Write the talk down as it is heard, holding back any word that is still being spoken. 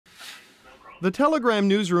The Telegram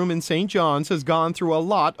newsroom in St. John's has gone through a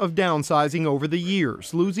lot of downsizing over the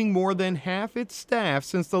years, losing more than half its staff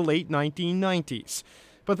since the late 1990s.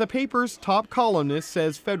 But the paper's top columnist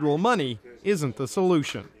says federal money isn't the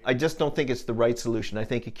solution. I just don't think it's the right solution. I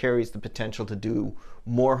think it carries the potential to do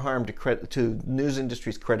more harm to news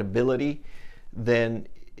industry's credibility than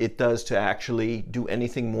it does to actually do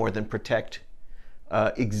anything more than protect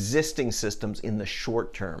existing systems in the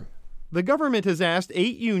short term. The government has asked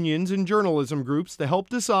 8 unions and journalism groups to help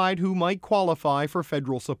decide who might qualify for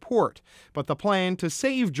federal support. But the plan to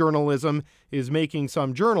save journalism is making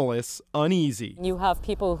some journalists uneasy. You have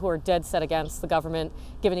people who are dead set against the government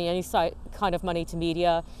giving any kind of money to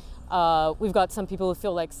media. We've got some people who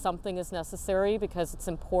feel like something is necessary because it's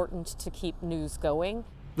important to keep news going.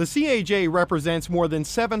 The CAJ represents more than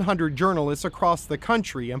 700 journalists across the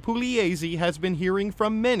country, and Pugliese has been hearing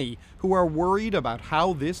from many who are worried about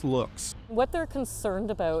how this looks. What they're concerned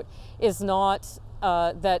about is not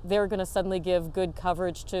that they're going to suddenly give good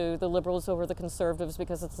coverage to the Liberals over the Conservatives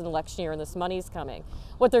because it's an election year and this money's coming.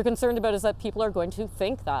 What they're concerned about is that people are going to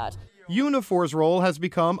think that. Unifor's role has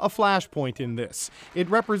become a flashpoint in this. It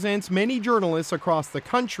represents many journalists across the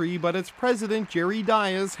country, but its president, Jerry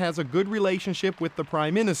Dias, has a good relationship with the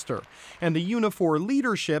Prime Minister. And the Unifor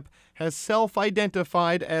leadership has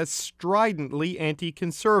self-identified as stridently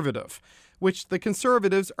anti-conservative, which the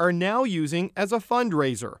Conservatives are now using as a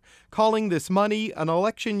fundraiser, calling this money an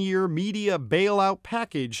election year media bailout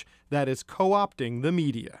package that is co-opting the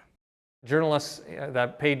media. Journalists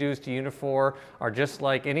that pay dues to Unifor are just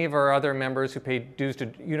like any of our other members who pay dues to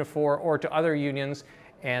Unifor or to other unions,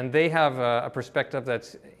 and they have a perspective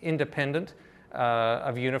that's independent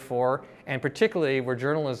of Unifor, and particularly where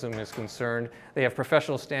journalism is concerned, they have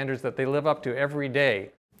professional standards that they live up to every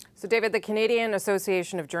day. So, David, the Canadian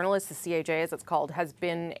Association of Journalists, the CAJ as it's called, has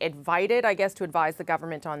been invited, I guess, to advise the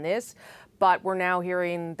government on this, but we're now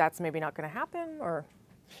hearing that's maybe not going to happen, or?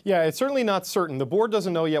 Yeah, it's certainly not certain. The board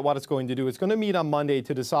doesn't know yet what it's going to do. It's going to meet on Monday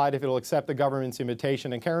to decide if it'll accept the government's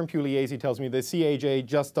invitation. And Karen Pugliese tells me the CAJ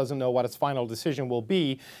just doesn't know what its final decision will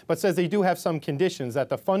be, but says they do have some conditions, that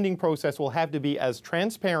the funding process will have to be as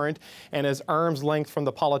transparent and as arm's length from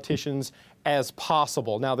the politicians as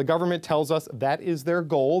possible. Now, the government tells us that is their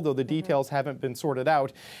goal, though the details haven't been sorted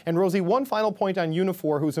out. And Rosie, one final point on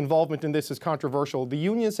Unifor, whose involvement in this is controversial. The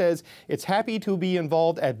union says it's happy to be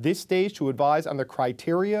involved at this stage to advise on the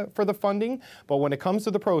criteria for the funding, but when it comes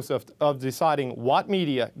to the process of deciding what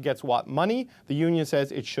media gets what money, the union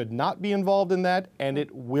says it should not be involved in that, and it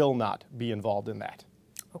will not be involved in that.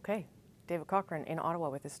 Okay. David Cochran in Ottawa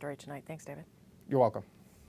with this story tonight. Thanks, David. You're welcome.